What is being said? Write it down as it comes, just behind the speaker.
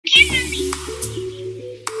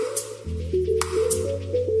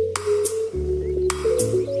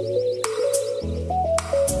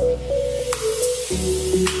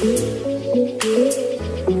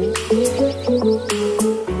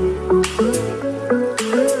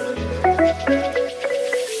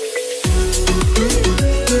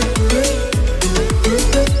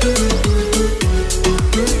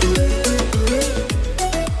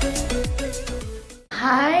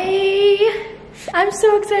I'm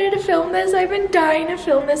so excited to film this. I've been dying to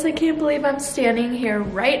film this. I can't believe I'm standing here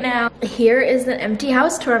right now. Here is the empty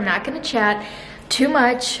house tour. I'm not gonna chat too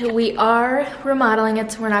much. We are remodeling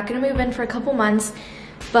it, so we're not gonna move in for a couple months,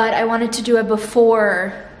 but I wanted to do a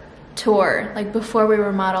before tour, like before we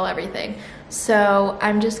remodel everything. So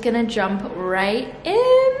I'm just gonna jump right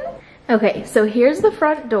in. Okay, so here's the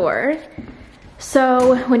front door.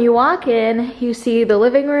 So when you walk in, you see the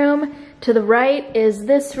living room. To the right is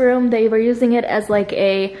this room. They were using it as like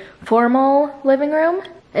a formal living room.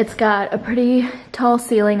 It's got a pretty tall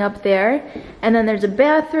ceiling up there. And then there's a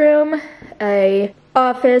bathroom, a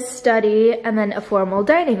office, study, and then a formal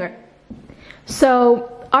dining room.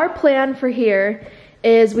 So our plan for here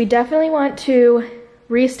is we definitely want to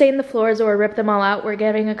restain the floors or rip them all out. We're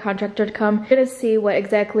getting a contractor to come. We're gonna see what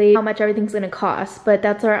exactly how much everything's gonna cost, but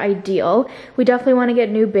that's our ideal. We definitely want to get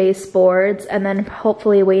new baseboards and then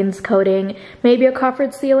hopefully wainscoting, maybe a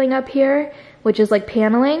coffered ceiling up here, which is like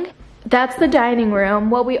paneling. That's the dining room.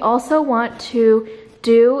 What we also want to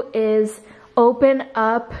do is open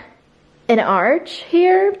up an arch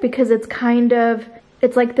here because it's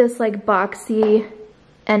like this like boxy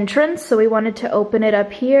entrance, so we wanted to open it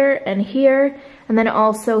up here, and then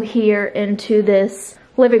also here into this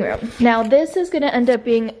living room. Now this is gonna end up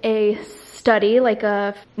being a study, like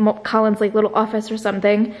a Colin's like little office or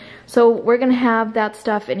something. So we're gonna have that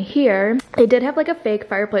stuff in here. They did have like a fake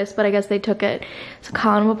fireplace, but I guess they took it. So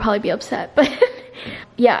Colin will probably be upset, but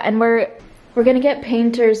yeah, and we're gonna get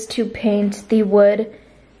painters to paint the wood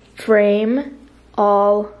frame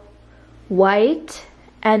all white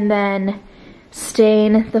and then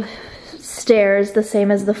stain the stairs the same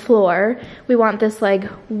as the floor. We want this like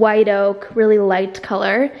white oak, really light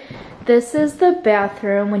color. This is the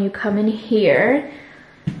bathroom when you come in here.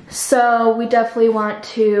 So we definitely want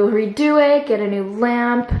to redo it, get a new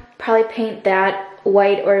lamp, probably paint that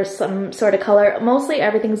white or some sort of color. Mostly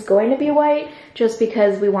everything's going to be white just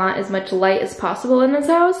because we want as much light as possible in this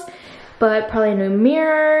house, but probably a new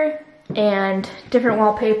mirror and different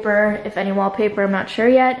wallpaper, if any wallpaper, I'm not sure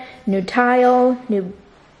yet. New tile, new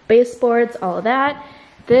baseboards, all of that.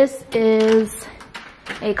 This is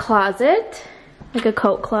a closet, like a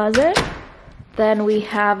coat closet. Then we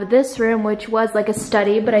have this room, which was like a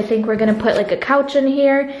study, but I think we're gonna put like a couch in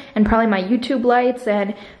here and probably my YouTube lights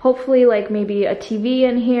and hopefully like maybe a TV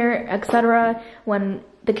in here, etc. when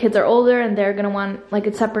the kids are older and they're gonna want like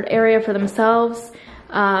a separate area for themselves.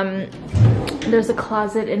 There's a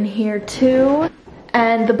closet in here too.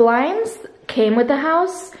 And the blinds came with the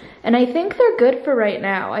house, and I think they're good for right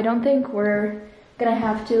now. I don't think we're gonna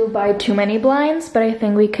have to buy too many blinds, but I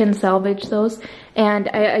think we can salvage those. And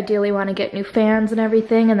I ideally want to get new fans and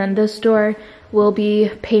everything. And then this door will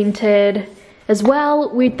be painted as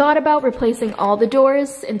well. We thought about replacing all the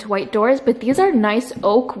doors into white doors, but these are nice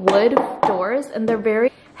oak wood doors and they're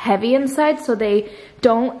very heavy inside, so they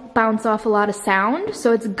don't bounce off a lot of sound.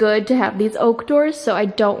 So it's good to have these oak doors, so I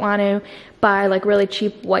don't want to buy like really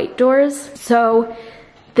cheap white doors. So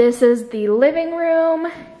this is the living room.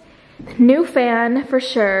 New fan for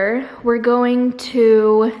sure. We're going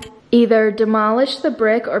to either demolish the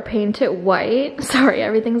brick or paint it white. Sorry,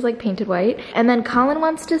 everything's like painted white. And then Colin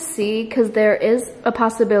wants to see, because there is a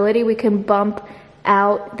possibility we can bump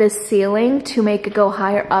out this ceiling to make it go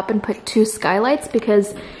higher up and put 2 skylights,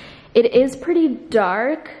 because it is pretty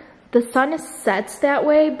dark. The sun sets that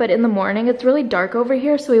way, but in the morning it's really dark over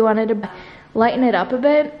here, so we wanted to lighten it up a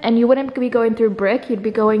bit. And you wouldn't be going through brick, you'd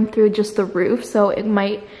be going through just the roof, so it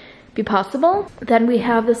might be possible. Then we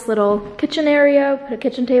have this little kitchen area, put a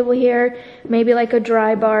kitchen table here, maybe like a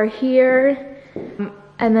dry bar here.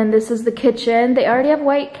 And then this is the kitchen. They already have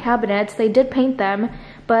white cabinets, they did paint them,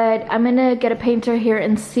 but I'm gonna get a painter here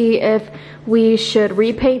and see if we should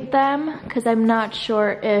repaint them, because I'm not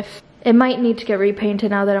sure if it might need to get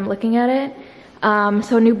repainted now that I'm looking at it.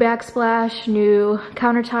 So new backsplash, new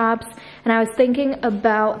countertops, and I was thinking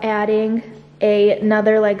about adding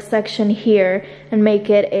another like section here and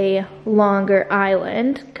make it a longer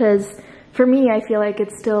island, because for me I feel like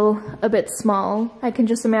it's still a bit small. I can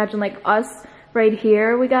just imagine like us right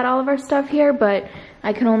here, we got all of our stuff here, but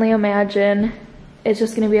I can only imagine it's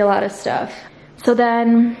just gonna be a lot of stuff. So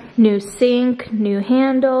then, new sink, new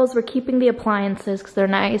handles. We're keeping the appliances because they're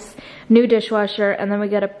nice. New dishwasher, and then we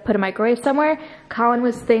gotta put a microwave somewhere. Colin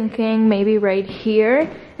was thinking maybe right here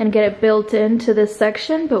and get it built into this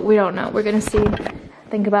section, but we don't know. We're gonna see,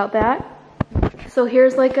 think about that. So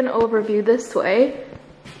here's like an overview this way.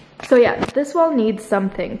 So yeah, this wall needs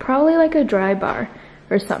something. Probably like a dry bar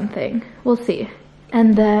or something. We'll see.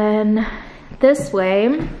 And then this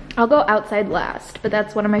way, I'll go outside last, but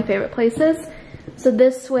that's one of my favorite places. So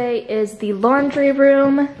this way is the laundry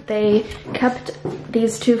room. They kept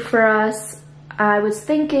these two for us. I was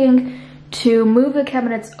thinking to move the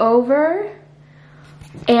cabinets over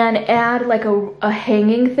and add like a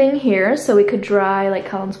hanging thing here so we could dry like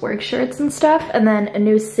Colin's work shirts and stuff, and then a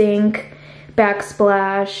new sink,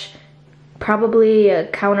 backsplash, probably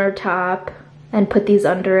a countertop, and put these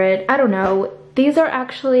under it. I don't know. These are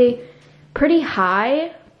actually pretty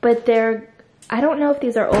high, but I don't know if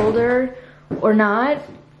these are older or not.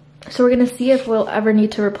 So we're gonna see if we'll ever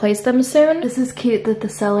need to replace them soon. This is cute that the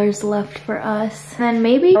sellers left for us. And then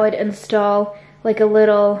maybe I would install like a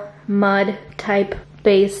little mud type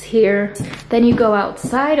base here. Then you go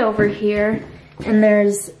outside over here and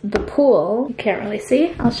there's the pool. You can't really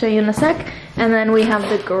see. I'll show you in a sec. And then we have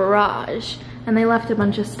the garage. And they left a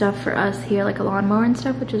bunch of stuff for us here, like a lawnmower and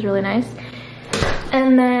stuff, which is really nice.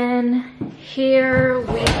 And then here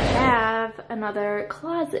we have another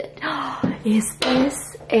closet. Is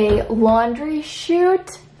this a laundry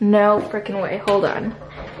chute? No freaking way, hold on.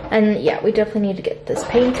 And yeah, we definitely need to get this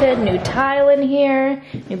painted. New tile in here,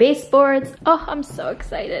 new baseboards. Oh, I'm so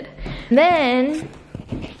excited. And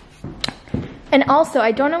also,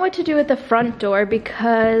 I don't know what to do with the front door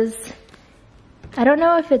because I don't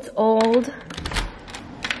know if it's old.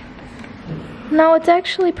 No, it's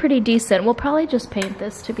actually pretty decent. We'll probably just paint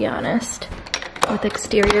this, to be honest, with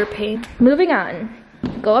exterior paint. Moving on,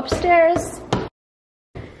 go upstairs.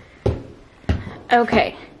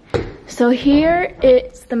 Okay, so here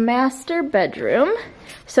is the master bedroom.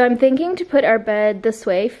 So I'm thinking to put our bed this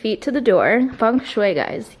way, feet to the door. Feng shui,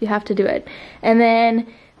 guys, you have to do it. And then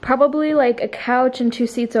probably like a couch and 2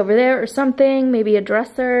 seats over there or something, maybe a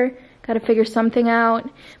dresser. Gotta figure something out,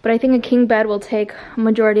 but I think a king bed will take a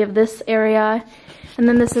majority of this area. And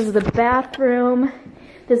then this is the bathroom.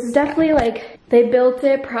 This is definitely like, they built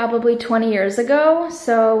it probably 20 years ago,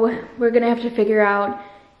 so we're gonna have to figure out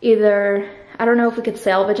either, I don't know if we could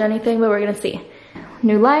salvage anything, but we're gonna see.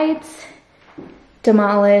 New lights,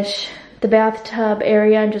 demolish the bathtub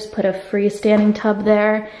area and just put a freestanding tub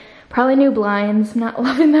there. Probably new blinds, I'm not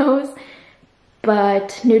loving those,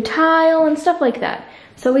 but new tile and stuff like that.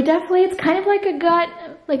 So we definitely, it's kind of like a gut,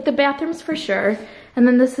 like the bathrooms for sure. And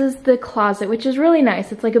then this is the closet, which is really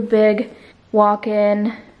nice. It's like a big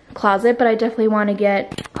walk-in closet, but I definitely want to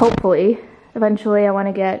get, hopefully, eventually I want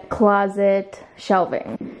to get closet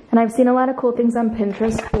shelving. And I've seen a lot of cool things on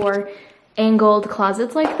Pinterest for angled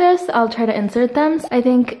closets like this. I'll try to insert them. I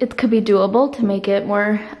think it could be doable to make it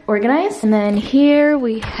more organized. And then here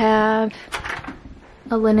we have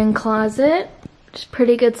a linen closet, which is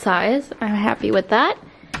pretty good size. I'm happy with that.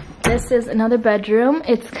 This is another bedroom.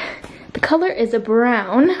 The color is a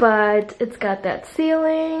brown, but it's got that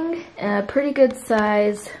ceiling, a pretty good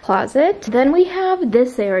size closet. Then we have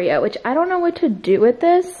this area, which I don't know what to do with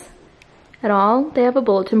this at all. They have a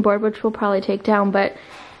bulletin board, which we'll probably take down, but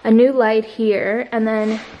a new light here. And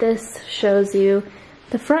then this shows you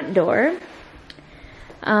the front door.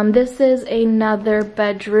 This is another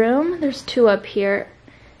bedroom. There's 2 up here.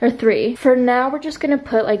 Or 3. For now, we're just gonna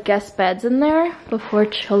put like guest beds in there before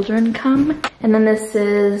children come. And then this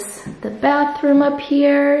is the bathroom up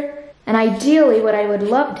here. And ideally, what I would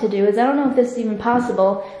love to do is, I don't know if this is even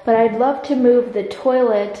possible, but I'd love to move the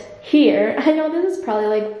toilet here. I know this is probably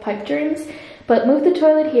like pipe dreams, but move the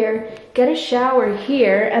toilet here, get a shower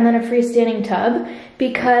here, and then a freestanding tub,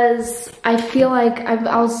 because I feel like,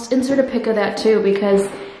 I'll insert a pic of that too, because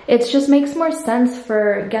it just makes more sense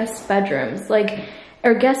for guest bedrooms. Like,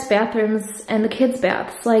 or guest bathrooms and the kids'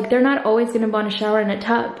 baths. Like, they're not always gonna want a shower in a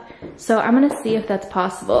tub. So I'm gonna see if that's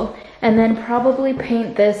possible. And then probably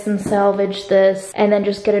paint this and salvage this, and then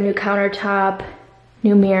just get a new countertop,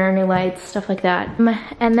 new mirror, new lights, stuff like that.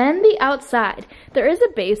 And then the outside. There is a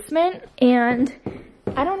basement, and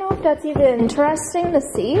I don't know if that's even interesting to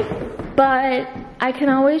see, but I can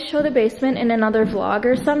always show the basement in another vlog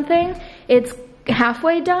or something. It's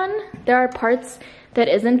halfway done. There are parts that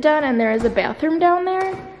isn't done, and there is a bathroom down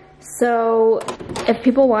there. So if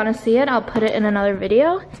people want to see it, I'll put it in another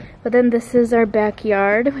video. But then this is our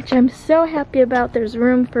backyard, which I'm so happy about. There's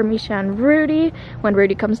room for Misha and Rudy when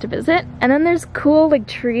Rudy comes to visit. And then there's cool like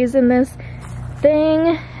trees in this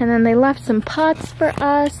thing, and then they left some pots for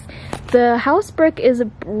us. The house brick is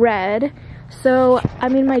red, so I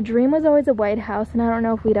mean my dream was always a white house, and I don't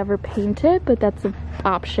know if we'd ever paint it, but that's an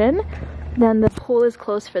option. Then the pool is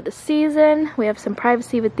closed for the season. We have some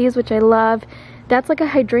privacy with these, which I love. That's like a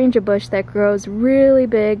hydrangea bush that grows really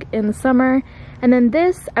big in the summer. And then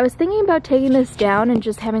this, I was thinking about taking this down and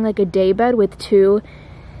just having like a day bed with 2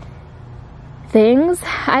 things.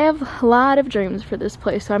 I have a lot of dreams for this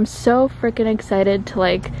place, so I'm so freaking excited to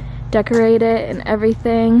like decorate it and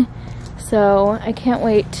everything. So I can't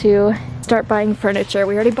wait to start buying furniture.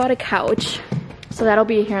 We already bought a couch, so that'll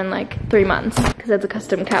be here in like 3 months because it's a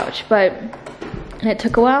custom couch, and it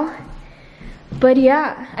took a while. But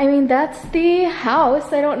yeah, I mean, that's the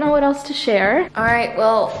house. I don't know what else to share. All right,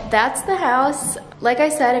 well, that's the house. Like I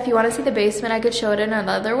said, if you want to see the basement, I could show it in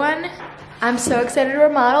another one. I'm so excited to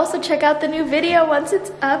remodel, so check out the new video once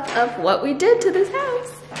it's up of what we did to this house.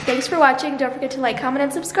 Thanks for watching. Don't forget to like, comment,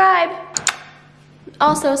 and subscribe.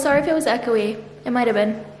 Also, sorry if it was echoey. It might have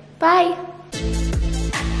been. Bye.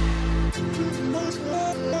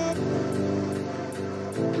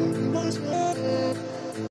 Most